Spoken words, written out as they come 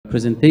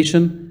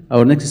presentation.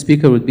 Our next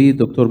speaker will be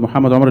Dr.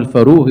 Mohamed Omar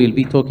Al-Farouk. He will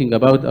be talking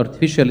about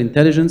artificial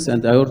intelligence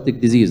and aortic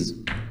disease.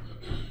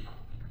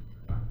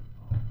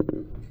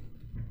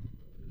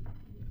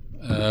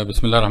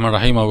 Bismillah ar-Rahman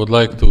ar-Rahim. I would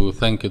like to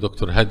thank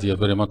Dr. Hadia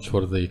very much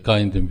for the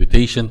kind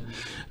invitation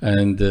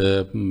and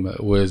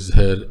with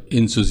her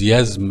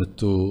enthusiasm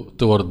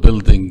toward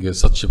building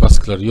such a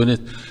vascular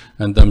unit.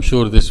 And I'm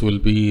sure this will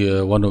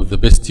be one of the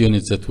best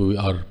units that we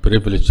are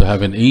privileged to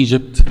have in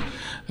Egypt.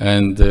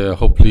 And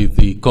hopefully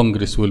the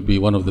Congress will be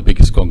one of the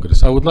biggest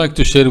Congress. I would like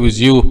to share with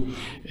you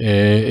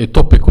a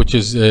topic which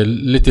is a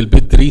little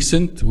bit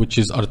recent, which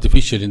is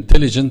artificial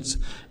intelligence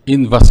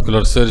in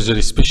vascular surgery,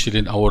 especially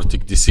in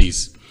aortic disease.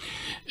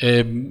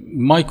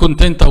 My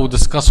content, I will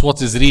discuss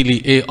what is really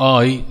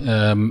AI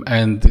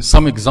and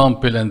some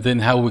example, and then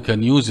how we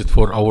can use it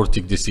for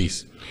aortic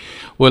disease.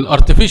 Well,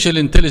 artificial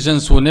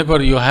intelligence, whenever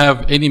you have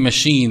any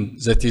machine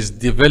that is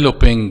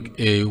developing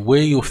a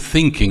way of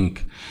thinking,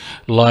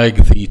 like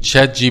the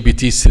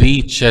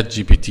ChatGPT-3,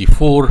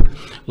 ChatGPT-4,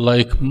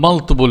 like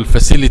multiple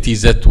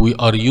facilities that we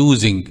are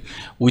using,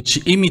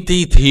 which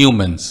imitate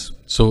humans.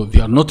 So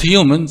they are not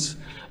humans,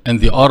 and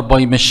they are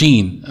by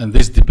machine, and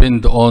this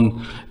depends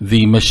on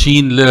the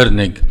machine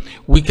learning.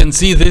 We can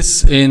see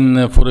this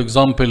in, for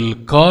example,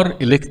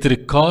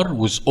 electric car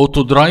with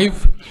auto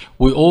drive.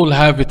 We all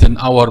have it in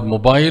our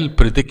mobile,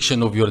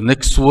 prediction of your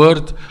next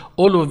word.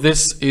 All of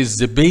this is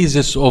the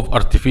basis of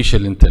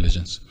artificial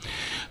intelligence.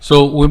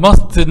 So we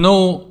must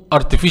know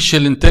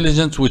artificial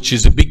intelligence, which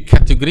is a big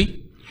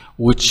category,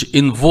 which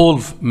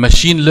involve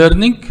machine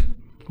learning,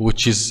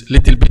 which is a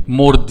little bit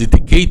more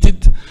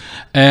dedicated.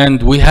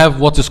 And we have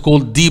what is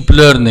called deep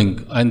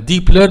learning. And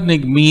deep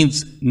learning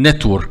means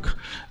network.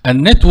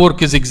 And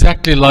network is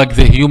exactly like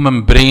the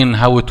human brain,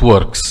 how it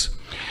works.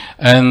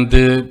 And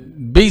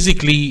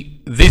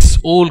basically, this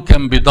all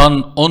can be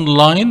done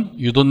online.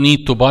 You don't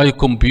need to buy a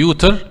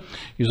computer.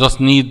 You just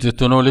need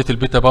to know a little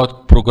bit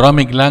about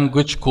programming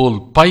language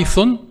called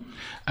Python.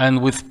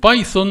 And with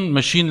Python,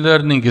 machine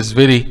learning is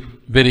very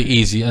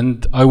easy.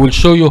 And I will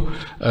show you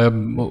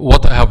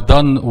what I have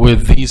done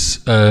with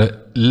these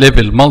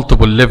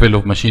multiple level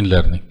of machine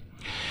learning.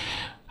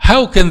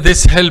 How can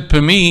this help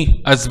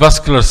me as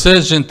vascular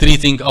surgeon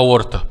treating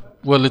aorta?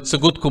 Well, it's a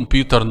good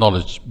computer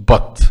knowledge,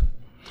 but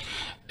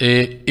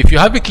if you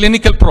have a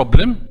clinical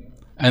problem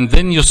and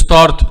then you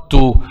start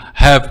to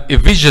have a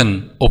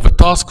vision of a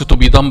task to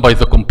be done by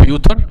the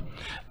computer,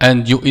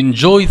 and you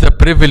enjoy the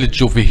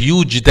privilege of a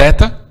huge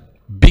data,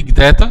 big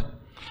data,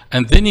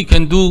 and then you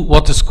can do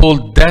what is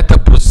called data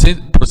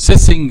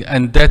processing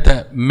and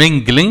data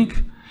mingling,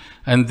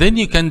 and then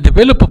you can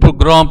develop a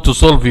program to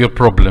solve your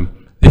problem.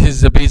 This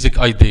is the basic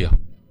idea.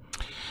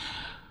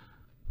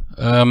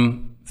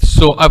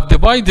 So I've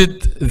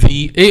divided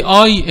the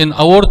AI in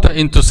aorta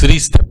into 3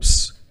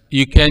 steps.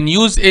 You can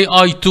use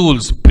AI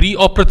tools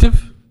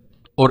pre-operative,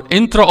 or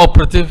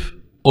intraoperative,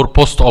 or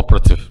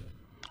post-operative.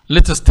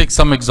 Let us take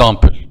some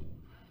example.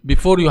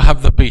 Before you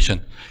have the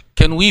patient,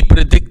 can we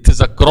predict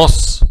the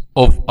growth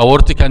of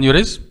aortic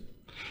aneurysm?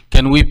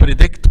 Can we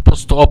predict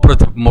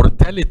post-operative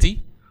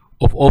mortality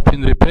of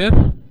open repair?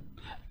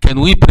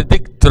 Can we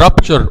predict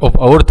rupture of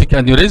aortic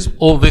aneurysm?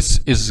 All this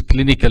is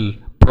clinical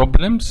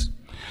problems,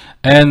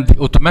 and the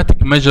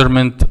automatic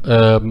measurement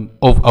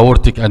of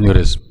aortic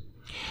aneurysm.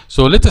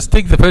 So let us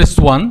take the first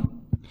one.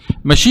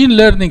 Machine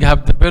learning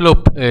have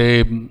developed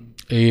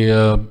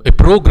a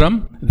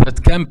program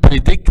that can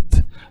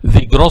predict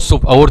the growth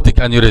of aortic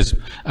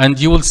aneurysm. And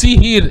you will see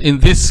here in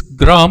this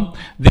graph,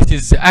 this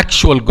is the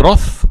actual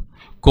growth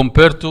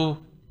compared to,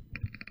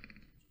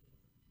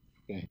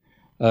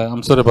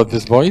 I'm sorry about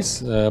this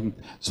voice.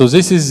 So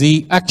this is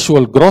the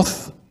actual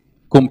growth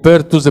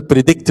compared to the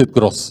predicted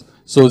growth.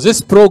 So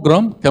this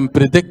program can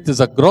predict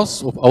the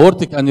growth of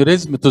aortic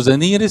aneurysm to the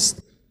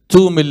nearest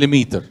 2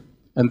 millimeter.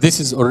 And this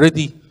is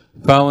already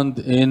found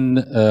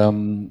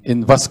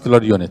in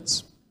vascular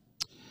units.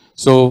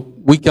 So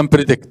we can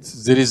predict.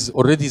 There is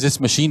already this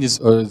machine is,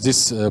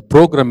 this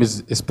program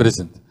is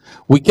present.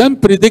 We can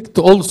predict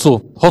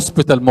also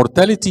hospital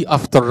mortality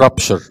after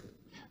rupture.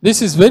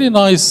 This is very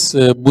nice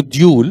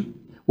module,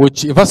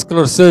 which a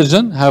vascular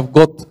surgeon have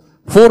got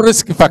 4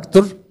 risk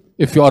factors.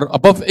 If you are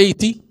above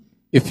 80,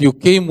 if you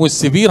came with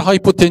severe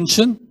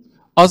hypotension,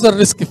 other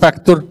risk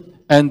factor,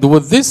 and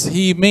with this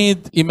he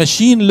made a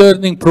machine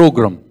learning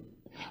program.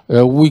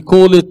 We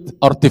call it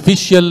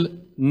artificial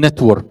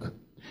network.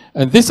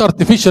 And this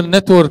artificial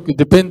network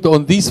depends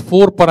on these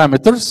 4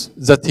 parameters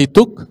that he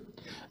took,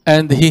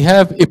 and he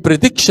have a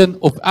prediction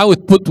of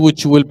output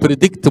which will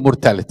predict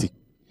mortality.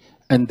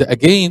 And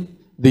again,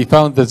 they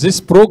found that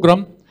this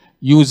program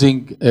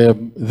using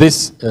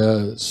this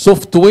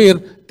software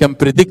can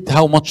predict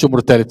how much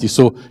mortality.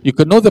 So you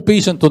can know the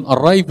patient on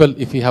arrival.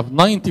 If you have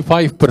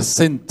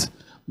 95%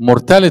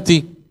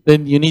 mortality,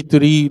 then you need to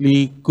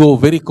really go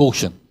very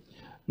cautious.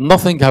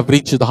 Nothing have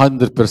reached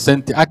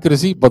 100%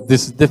 accuracy, but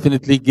this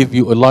definitely give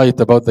you a light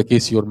about the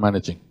case you're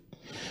managing.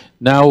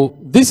 Now,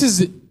 this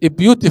is a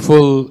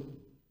beautiful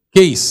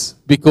case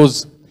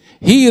because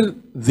here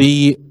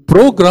the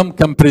program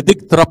can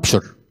predict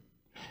rupture.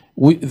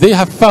 they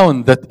have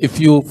found that if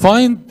you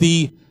find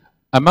the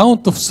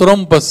amount of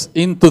thrombus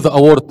into the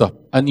aorta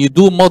and you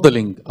do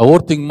modeling,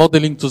 aortic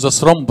modeling to the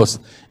thrombus,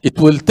 it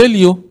will tell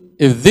you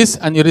if this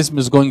aneurysm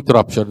is going to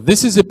rupture.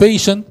 This is a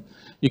patient,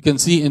 you can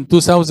see in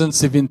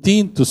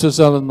 2017 to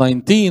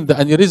 2019, the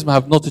aneurysm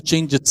have not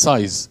changed its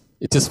size.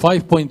 It is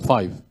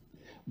 5.5.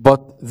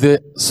 But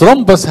the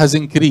thrombus has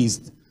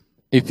increased.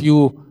 If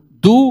you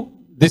do,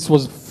 this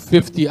was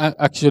 50,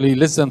 actually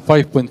less than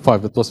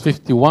 5.5, it was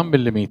 51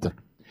 millimeter.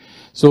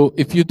 So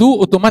if you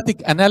do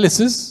automatic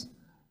analysis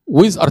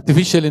with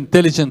artificial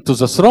intelligence to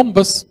the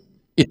thrombus,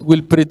 it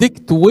will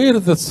predict where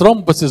the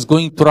thrombus is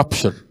going to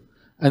rupture.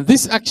 And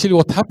this actually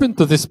what happened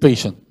to this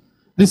patient.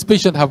 This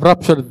patient have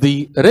ruptured.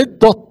 The red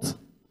dot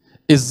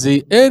is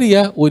the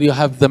area where you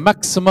have the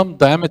maximum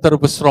diameter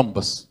of a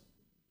thrombus.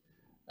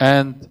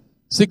 And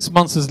 6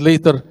 months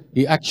later,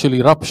 he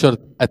actually ruptured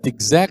at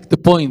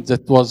exact point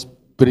that was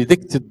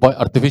predicted by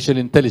artificial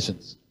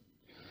intelligence.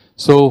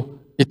 So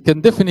it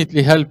can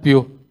definitely help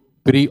you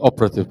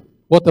pre-operative.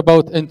 What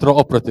about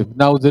intraoperative?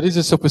 Now there is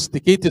a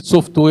sophisticated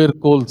software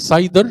called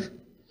CIDR,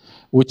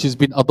 which has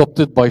been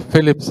adopted by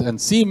Philips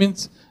and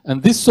Siemens.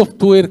 And this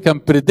software can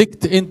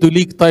predict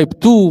endoleak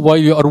type 2 while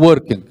you are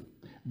working,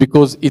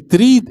 because it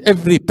reads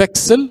every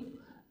pixel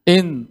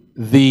in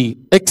the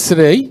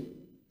X-ray,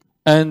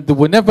 and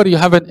whenever you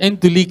have an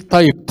endoleak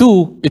type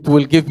 2, it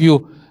will give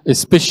you a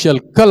special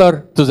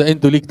color to the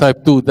endoleak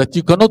type 2 that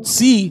you cannot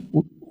see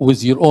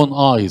with your own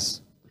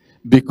eyes,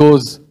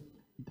 because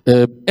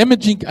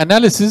imaging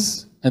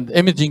analysis and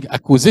imaging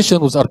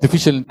acquisition with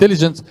artificial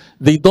intelligence,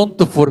 they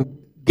don't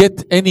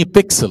forget any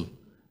pixel.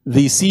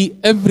 They see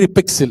every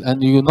pixel,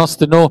 and you must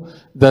know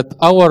that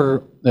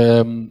our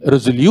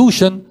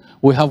resolution,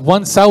 we have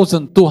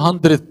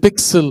 1,200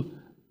 pixels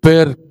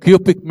per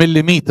cubic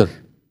millimeter.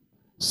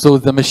 So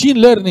the machine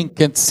learning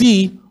can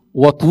see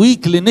what we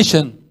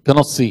clinician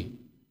cannot see.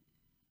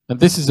 And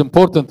this is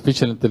important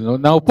artificial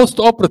intelligence. Now,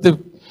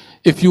 post-operative,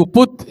 if you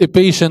put a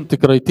patient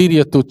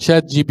criteria to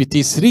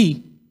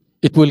ChatGPT-3,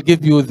 it will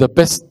give you the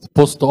best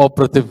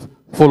post-operative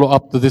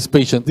follow-up to this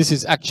patient. This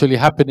is actually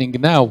happening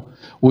now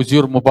with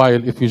your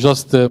mobile. If you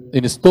just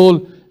install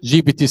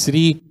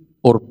GPT-3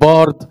 or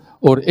BARD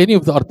or any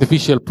of the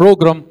artificial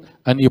program,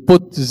 and you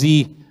put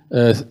the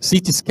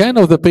CT scan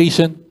of the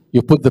patient,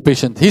 you put the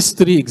patient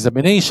history,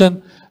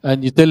 examination,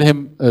 and you tell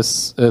him,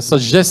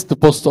 suggest the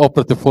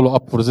post-operative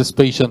follow-up for this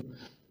patient.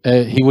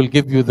 He will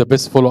give you the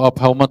best follow-up,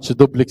 how much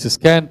duplex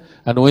scan,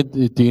 and when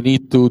do you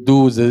need to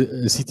do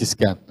the CT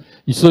scan.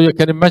 So you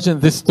can imagine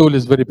this tool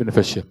is very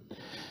beneficial.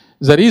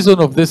 The reason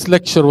of this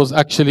lecture was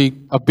actually,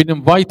 I've been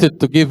invited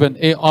to give an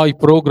AI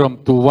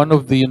program to one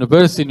of the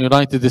universities in the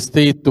United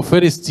States to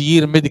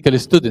first-year medical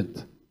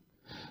student.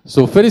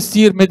 So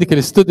first-year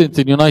medical student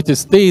in the United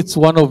States,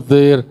 one of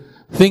their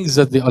things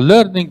that they are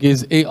learning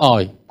is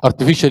AI,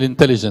 artificial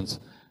intelligence.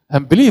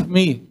 And believe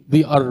me,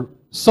 they are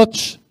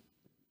such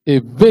a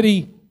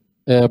very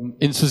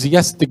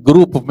enthusiastic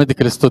group of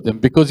medical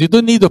students, because you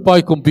don't need a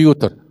Pi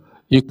computer.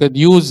 You can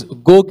use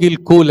Google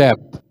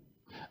Colab.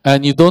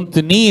 And you don't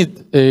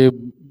need a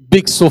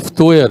big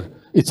software.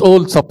 It's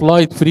all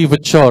supplied free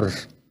of charge.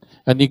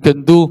 And you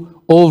can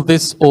do all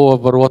this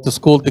over what is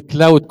called the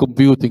cloud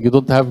computing. You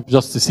don't have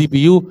just a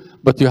CPU,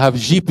 but you have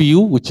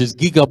GPU, which is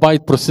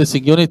gigabyte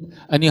processing unit,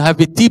 and you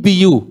have a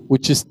TPU,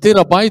 which is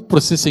terabyte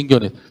processing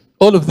unit.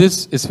 All of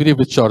this is free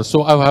of charge.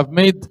 So I have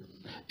made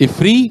a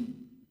free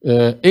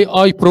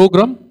AI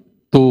program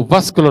to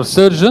vascular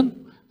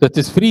surgeon that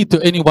is free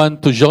to anyone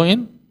to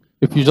join.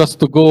 If you just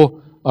to go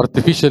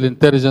artificial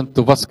intelligence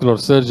to vascular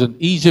surgeon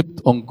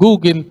Egypt on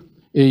Google,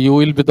 you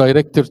will be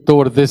directed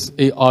toward this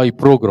AI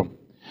program.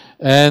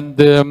 And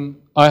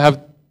I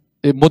have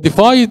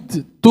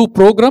modified two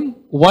programs,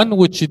 one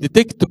which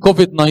detects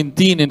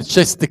COVID-19 in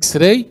chest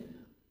X-ray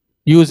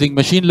using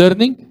machine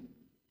learning,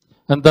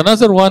 and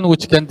another one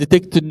which can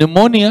detect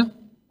pneumonia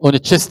on a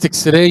chest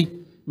X-ray,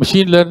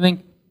 machine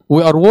learning.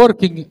 We are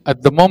working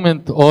at the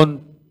moment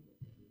on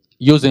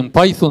using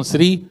Python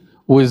 3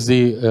 with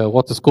the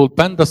what is called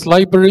Pandas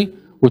library,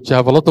 which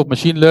have a lot of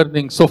machine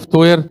learning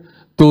software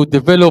to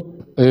develop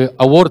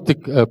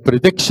aortic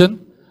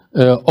prediction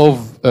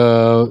of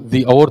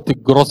the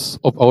aortic growth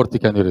of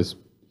aortic aneurysm.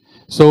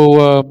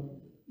 So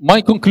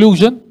my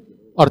conclusion,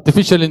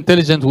 artificial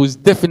intelligence will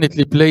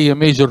definitely play a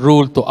major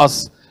role to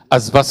us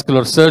as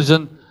vascular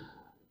surgeon.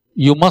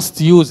 You must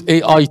use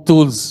AI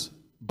tools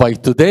by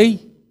today,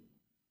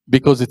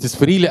 because it is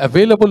freely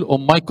available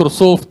on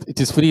Microsoft. It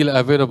is freely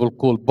available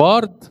called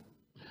BARD.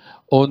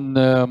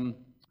 On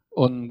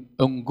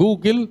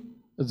Google,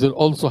 they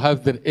also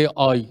have their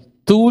AI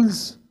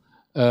tools,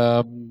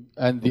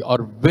 and they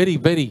are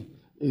very,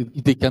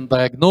 they can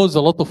diagnose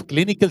a lot of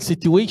clinical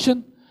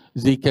situation.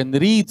 They can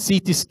read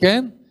CT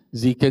scan,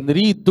 they can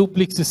read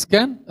duplex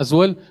scan as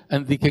well,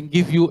 and they can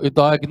give you a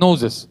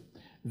diagnosis.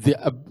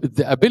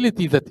 The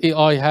ability that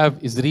AI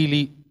have is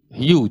really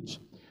huge.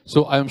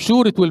 So I'm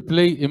sure it will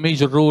play a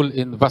major role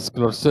in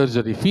vascular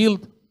surgery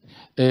field.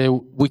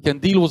 We can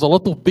deal with a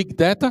lot of big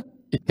data.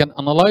 It can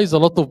analyze a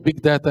lot of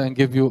big data and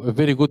give you a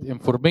very good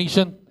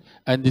information.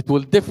 and it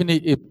will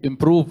definitely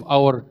improve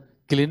our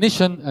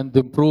clinician and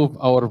improve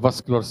our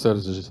vascular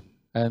surgery.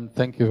 And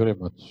thank you very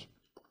much.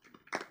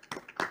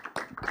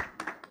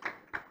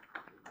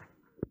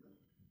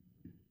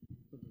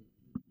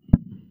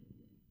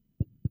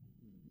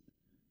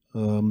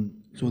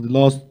 So the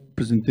last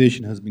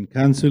presentation has been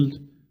cancelled,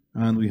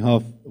 and we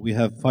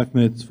have 5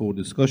 minutes for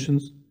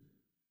discussions.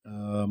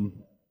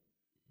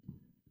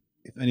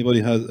 If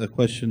anybody has a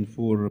question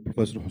for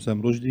Professor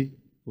Hussam Rushdi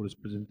for his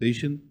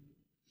presentation.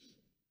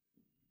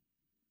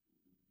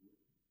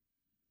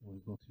 Oh,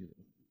 he's not here.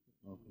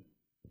 Okay.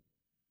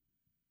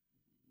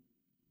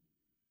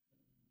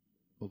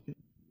 Okay.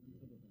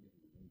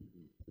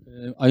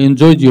 I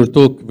enjoyed your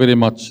talk very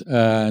much,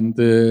 and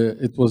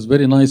it was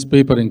very nice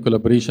paper in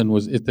collaboration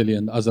with Italy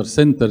and other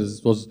centers.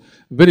 It was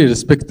very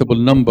respectable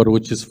number,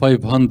 which is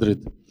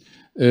 500.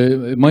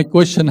 My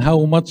question,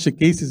 how much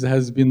cases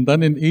has been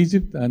done in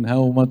Egypt and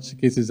how much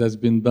cases has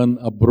been done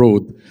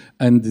abroad?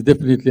 And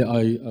definitely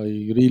I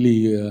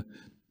really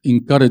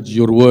encourage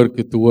your work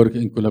to work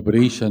in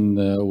collaboration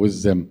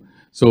with them.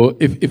 So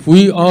if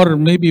we are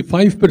maybe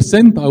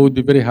 5%, I would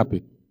be very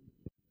happy.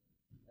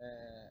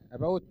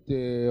 About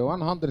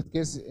 100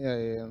 cases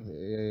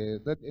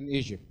that in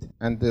Egypt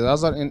and the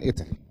other in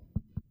Italy.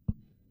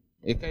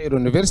 Cairo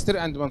University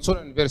and Mansour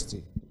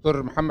University.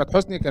 دكتور محمد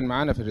حسني كان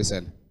معانا في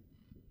الرسالة.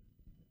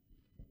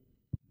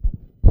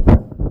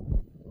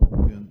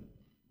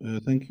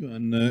 Thank you.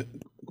 And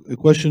a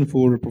question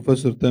for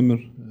Professor Tamer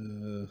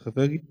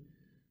Khafagi.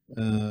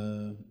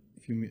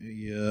 If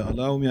you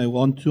allow me, I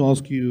want to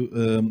ask you,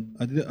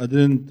 I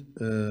didn't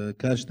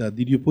catch that.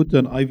 Did you put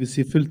an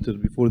IVC filter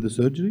before the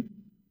surgery?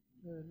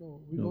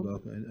 We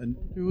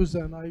don't use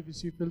an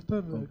IVC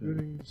filter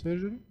during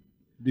surgery.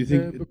 Do you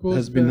think it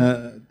has been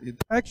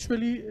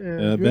actually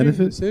during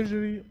the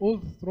surgery all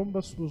the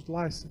thrombus was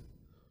lysed,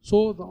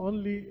 so the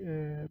only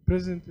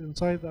present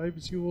inside the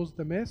IVC was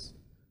the mass,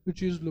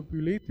 which is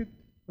lobulated,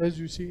 as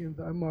you see in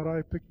the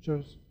MRI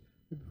pictures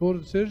before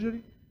the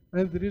surgery,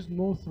 and there is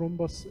no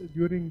thrombus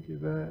during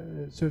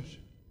the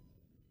surgery.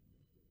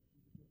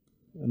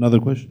 Another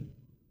question.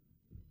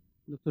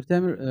 Dr.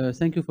 Tamer,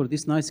 thank you for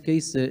this nice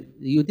case.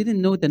 You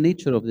didn't know the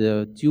nature of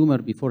the tumor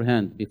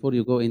beforehand, before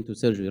you go into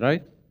surgery,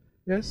 right?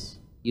 Yes.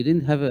 You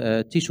didn't have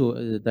a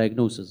tissue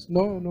diagnosis?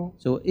 No, no.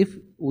 So if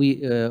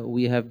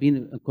we have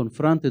been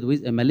confronted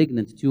with a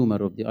malignant tumor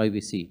of the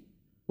IVC,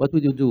 what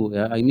would you do?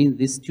 I mean,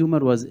 this tumor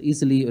was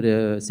easily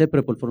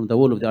separable from the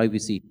wall of the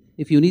IVC.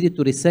 If you needed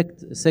to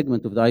resect a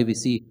segment of the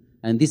IVC,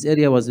 and this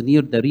area was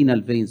near the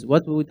renal veins,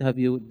 what would have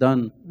you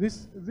done?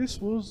 This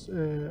was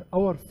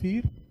our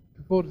fear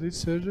before this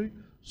surgery.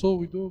 So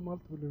we do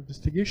multiple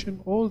investigation,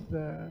 all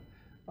the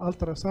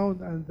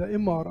ultrasound and the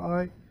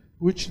MRI,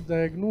 which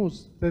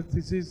diagnose that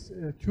this is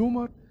a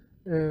tumor,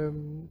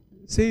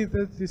 say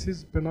that this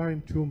is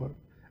benign tumor.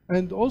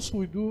 And also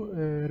we do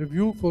a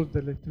review for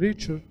the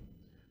literature.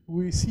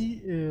 We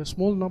see a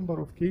small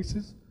number of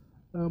cases.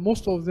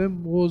 Most of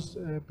them was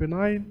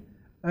benign,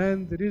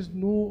 and there is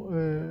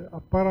no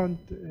apparent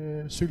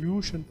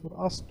solution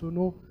for us to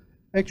know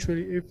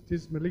actually if it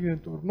is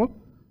malignant or not.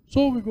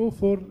 So we go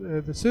for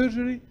the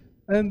surgery,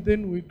 and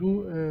then we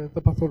do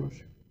the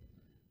pathology.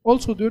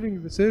 Also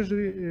during the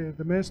surgery,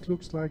 the mass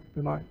looks like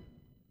benign.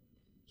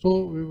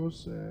 So we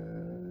was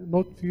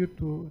not fear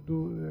to do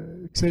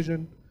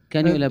excision.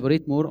 Can you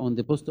elaborate more on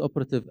the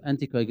post-operative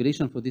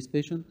anticoagulation for this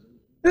patient?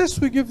 Yes,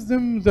 we give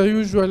them the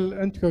usual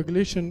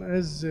anticoagulation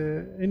as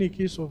any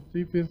case of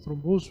deep vein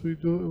thrombose.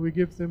 We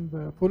give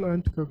them full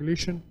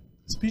anticoagulation,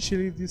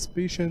 especially this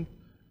patient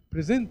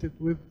presented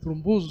with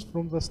thrombosis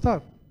from the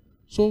start.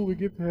 So we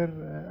give her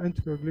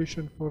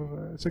anticoagulation for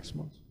 6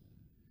 months.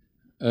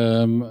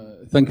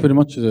 Thank you very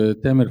much,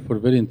 Tamer, for a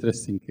very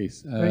interesting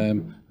case.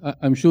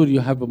 I'm sure you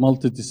have a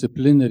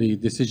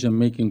multidisciplinary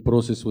decision-making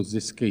process with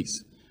this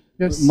case.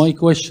 Yes. My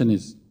question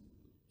is,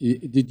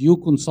 did you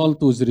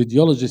consult with the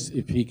radiologist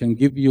if he can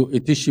give you a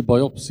tissue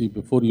biopsy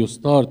before you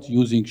start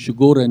using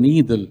Shigora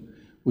needle,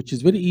 which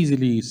is very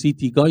easily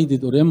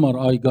CT-guided or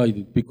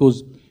MRI-guided,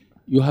 because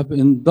you have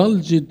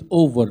indulged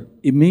over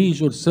a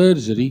major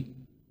surgery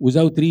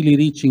without really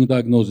reaching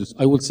diagnosis?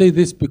 I will say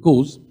this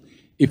because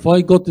if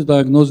I got the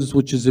diagnosis,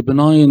 which is a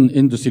benign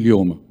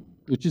endothelioma,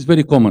 which is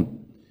very common,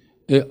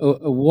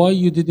 why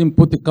you didn't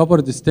put a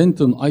covered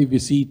stent on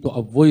IVC to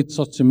avoid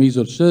such a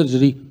major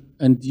surgery,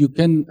 and you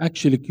can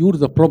actually cure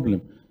the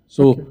problem?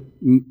 So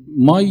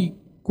my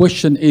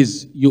question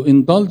is, you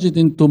indulged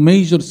into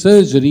major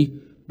surgery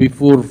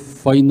before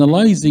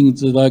finalizing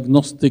the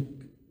diagnostic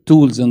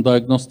tools and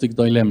diagnostic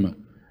dilemma.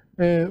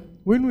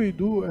 When we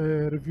do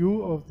a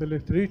review of the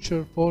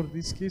literature for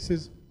these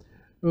cases,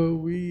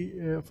 we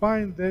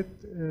find that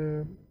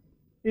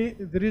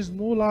there is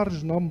no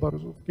large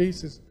numbers of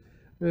cases.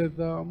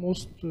 The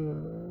most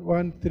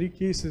 1-3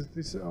 cases,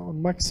 this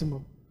on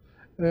maximum.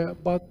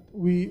 But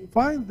we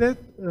find that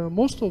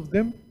most of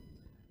them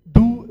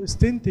do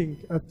stenting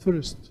at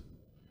first,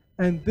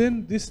 and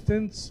then these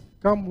stents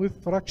come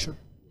with fracture.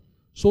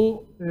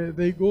 So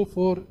they go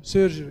for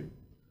surgery.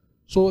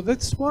 So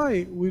that's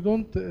why we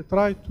don't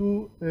try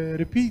to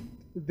repeat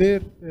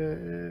their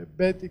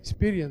bad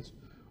experience.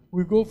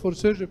 We go for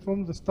surgery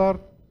from the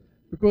start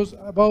because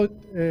about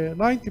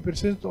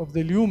 90% of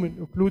the lumen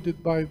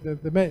occluded by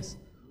the mass.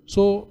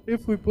 So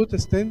if we put a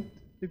stent,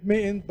 it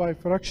may end by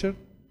fracture,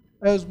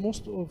 as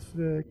most of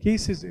the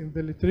cases in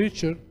the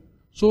literature.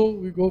 So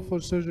we go for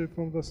surgery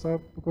from the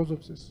start because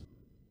of this.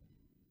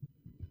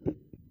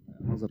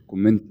 Another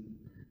comment,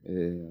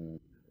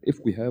 if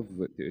we have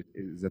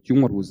the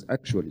tumor was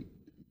actually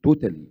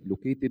totally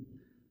located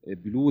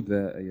below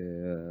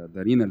the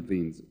renal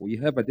veins, we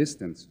have a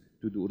distance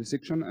to do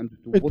resection and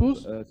to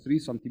put 3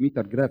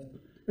 centimeter graft.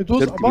 It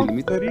was above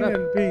the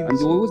renal veins. And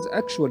we was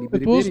actually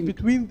preparing. It was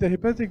between the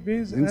hepatic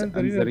veins and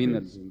the renal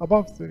veins.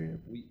 Above the renal.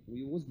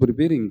 We was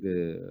preparing the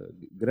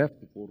graft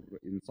for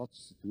in such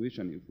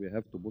situation. If we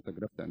have to put a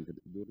graft and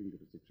during the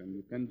resection,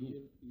 you can do.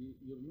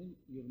 Your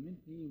main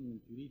aim when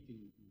treating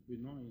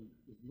benign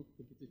is not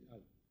to put it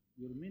out.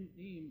 Your main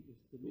aim is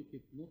to make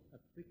it not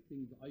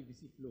affecting the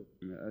IVC flow.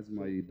 As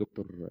my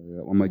doctor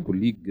or my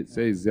colleague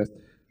says that.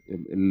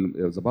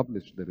 The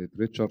published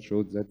literature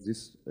shows that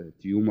this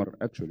tumor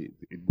actually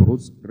it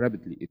grows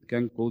rapidly. It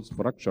can cause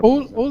fracture.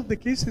 All the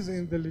cases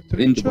in the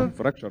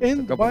literature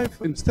end by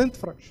stent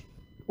fracture.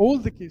 All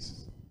the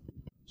cases.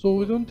 So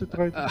we don't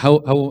try to. How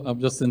I'm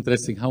just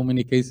interested. How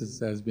many cases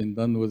has been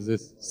done with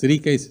this? 3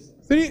 cases.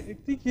 Three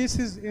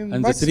cases in.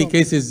 And maximum. The 3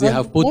 cases they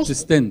have put the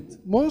stent.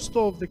 Most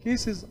of the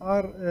cases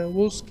are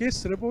was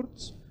case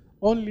reports.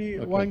 Only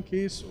one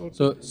case or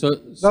so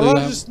the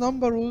largest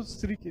number was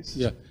 3 cases.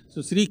 Yeah.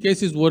 So 3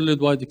 cases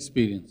worldwide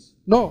experience.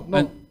 No.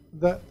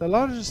 The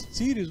largest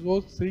series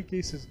was 3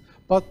 cases,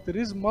 but there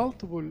is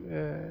multiple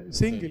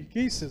single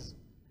cases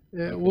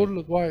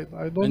worldwide.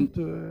 I don't.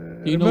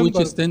 Do you know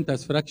which stent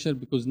has fracture?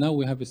 Because now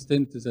we have a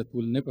stent that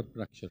will never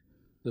fracture.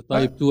 The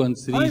type 2 and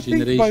 3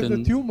 generation. I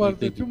think by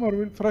the tumor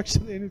will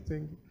fracture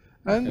anything,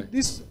 and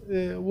this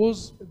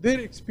was their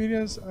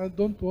experience. I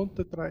don't want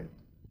to try it.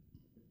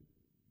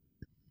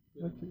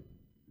 Okay.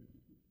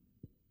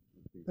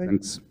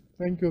 Thanks.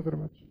 Thank you very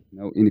much.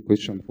 Now, any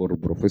question for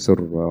Professor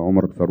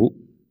Omar Farouk?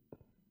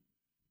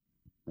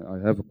 I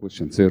have a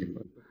question, sir.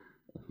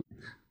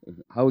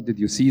 How did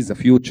you see the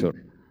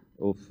future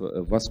of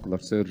vascular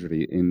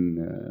surgery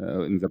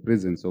in the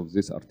presence of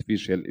this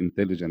artificial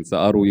intelligence?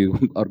 Are we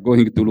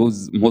going to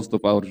lose most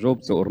of our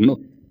jobs or not?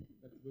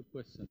 That's a good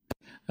question.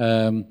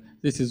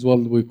 This is what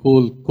we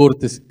call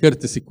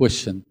courtesy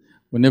question.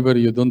 Whenever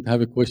you don't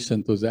have a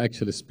question to the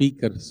actual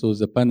speaker, so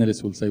the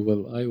panelists will say,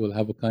 well, I will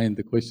have a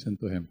kind question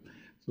to him.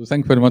 So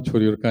thank you very much for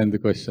your kind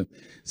question.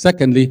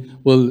 Secondly,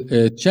 well,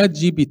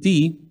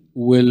 ChatGPT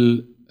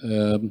will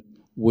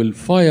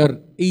fire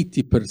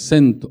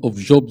 80% of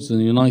jobs in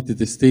the United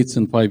States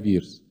in 5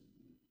 years.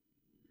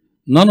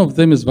 None of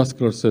them is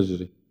vascular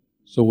surgery.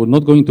 So we're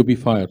not going to be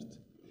fired.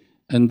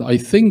 And I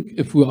think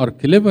if we are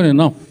clever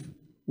enough,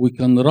 we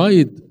can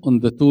ride on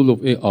the tool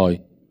of AI.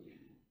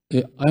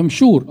 I'm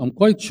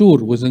quite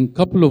sure within a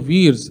couple of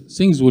years,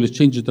 things will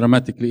change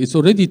dramatically. It's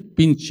already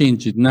been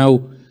changed.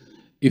 Now,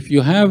 if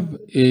you have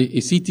a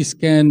CT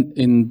scan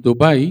in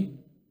Dubai,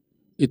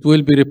 it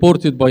will be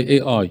reported by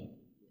AI.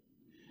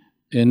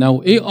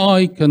 Now,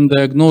 AI can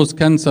diagnose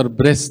cancer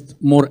breast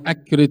more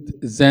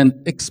accurate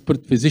than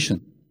expert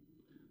physician.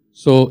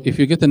 So if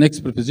you get an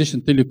expert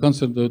physician tell you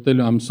cancer, they'll tell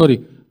you, I'm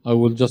sorry, I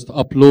will just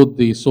upload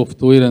the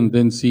software and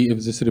then see if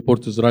this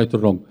report is right or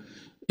wrong.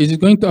 Is it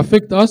going to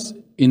affect us?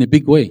 In a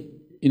big way.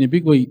 In a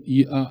big way.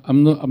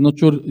 I'm not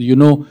sure you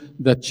know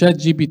that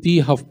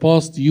ChatGPT have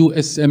passed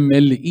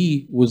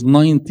USMLE with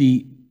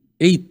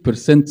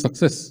 98%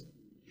 success.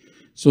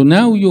 So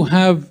now you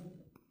have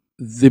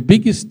the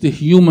biggest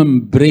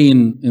human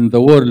brain in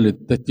the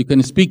world that you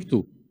can speak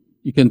to.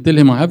 You can tell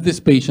him, I have this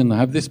patient, I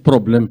have this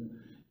problem.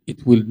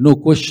 It will, no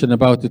question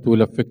about it,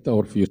 will affect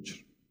our future.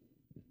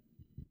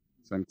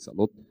 Thanks a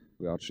lot.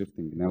 We are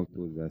shifting now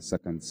to the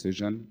second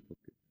session.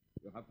 Okay.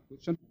 You have a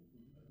question?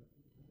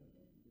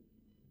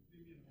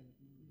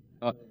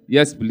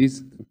 Yes,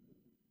 please.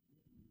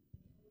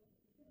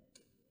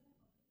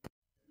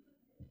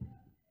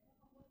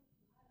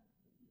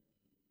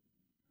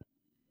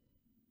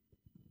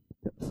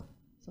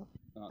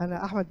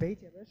 أنا أحمد بعيد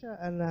يا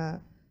باشا.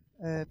 أنا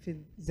في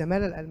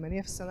الزمالة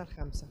الألمانية في السنة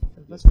الخامسة في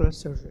الفاسكولار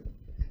سيرجري.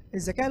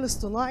 الذكاء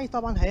الاصطناعي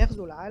طبعا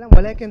هيغزو العالم،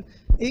 ولكن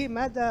إيه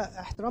مدى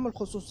احترام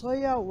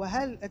الخصوصية،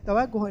 وهل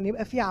التوجه إن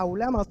يبقى في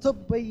عولمة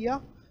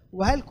طبية،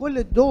 وهل كل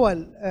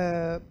الدول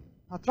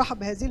هترحب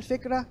بهذه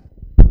الفكرة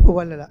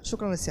ولا لا؟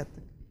 شكرا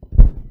لسيادتك.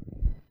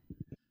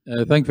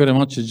 Thank you very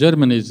much.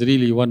 Germany is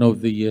really one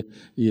of the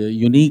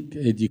unique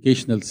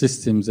educational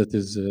systems that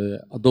is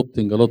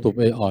adopting a lot of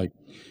AI.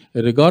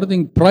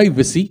 Regarding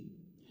privacy,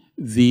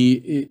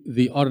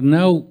 they are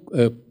now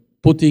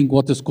putting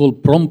what is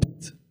called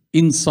prompt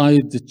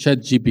inside the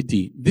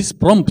ChatGPT. This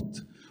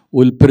prompt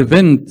will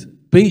prevent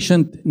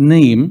patient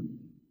name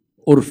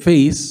or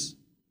face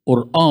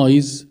or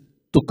eyes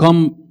to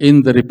come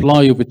in the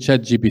reply of a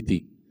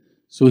ChatGPT.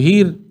 So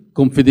here,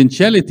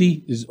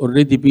 confidentiality is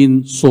already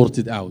been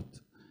sorted out.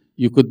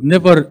 You could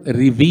never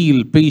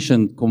reveal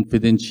patient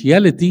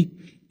confidentiality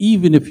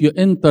even if you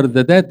enter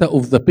the data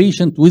of the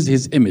patient with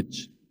his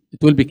image. It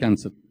will be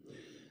canceled.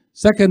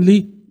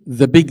 Secondly,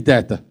 the big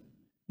data.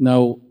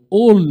 Now,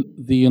 all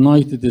the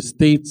United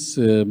States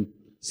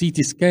CT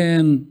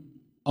scan,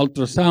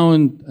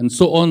 ultrasound, and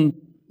so on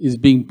is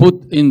being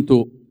put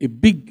into a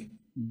big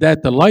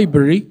data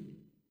library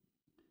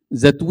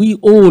that we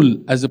all,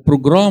 as a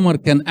programmer,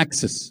 can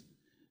access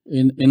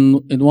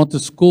in what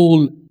is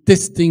called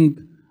testing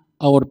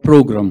our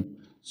program.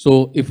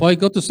 So if I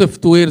got a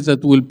software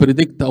that will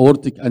predict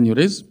aortic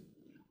aneurysm,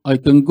 I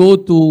can go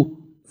to,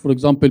 for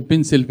example,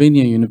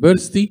 Pennsylvania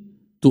University,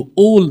 to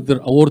all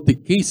their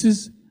aortic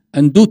cases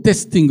and do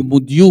testing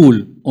module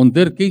on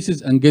their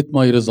cases and get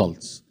my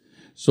results.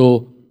 So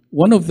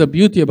one of the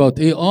beauty about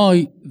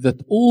AI that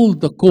all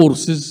the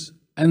courses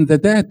and the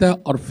data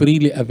are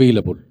freely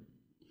available.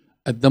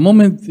 At the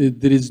moment,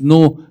 there is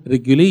no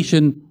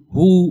regulation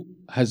who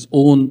has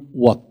owned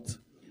what.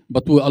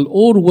 But we are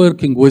all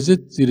working with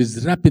it. There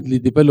is rapidly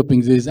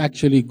developing. There is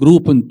actually a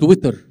group on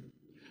Twitter,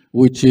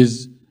 which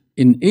is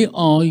in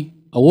AI,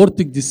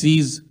 aortic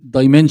disease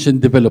dimension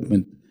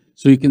development.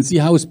 So you can see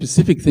how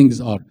specific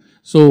things are.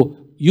 So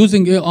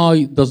using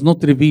AI does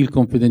not reveal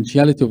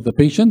confidentiality of the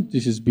patient.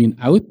 This has been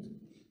out.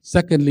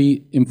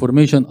 Secondly,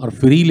 information are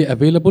freely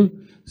available.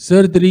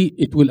 Thirdly,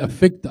 it will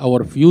affect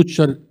our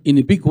future in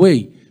a big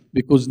way,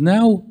 because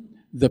now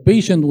the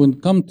patient will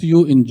come to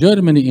you in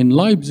Germany, in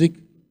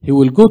Leipzig, he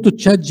will go to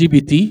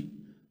ChatGPT,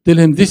 tell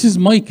him, this is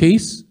my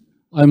case,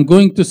 I'm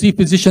going to see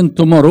physician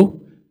tomorrow,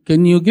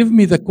 can you give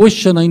me the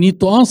question I need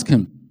to ask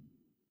him?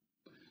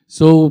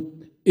 So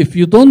if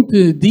you don't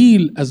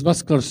deal as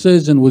vascular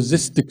surgeon with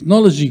this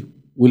technology,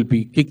 will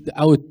be kicked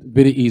out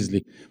very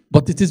easily.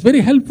 But it is very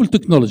helpful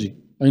technology.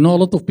 I know a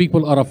lot of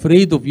people are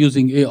afraid of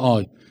using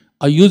AI.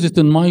 I use it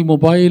on my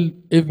mobile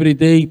every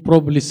day,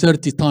 probably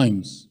 30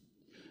 times.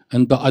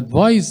 And I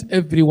advise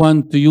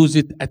everyone to use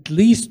it at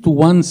least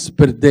once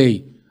per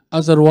day.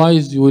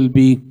 Otherwise, you will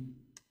be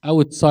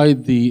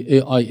outside the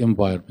AI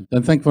environment.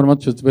 And thank you very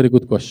much. It's a very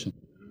good question.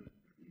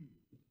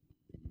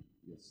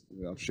 Yes,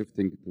 we are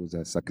shifting to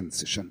the second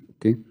session.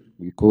 Okay,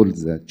 we call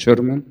the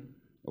chairman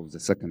of the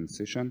second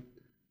session,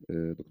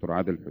 Dr.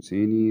 عادل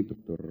حسيني,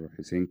 Dr.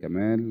 حسين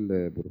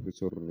كمال,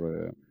 Professor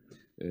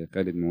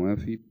خالد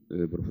موافي,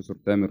 Professor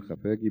تامر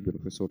خفاجي,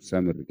 Professor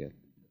سامر رجال.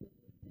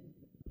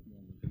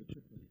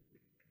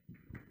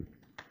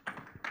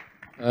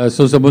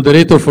 So the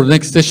moderator for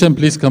next session,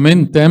 please come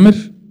in, Tamer.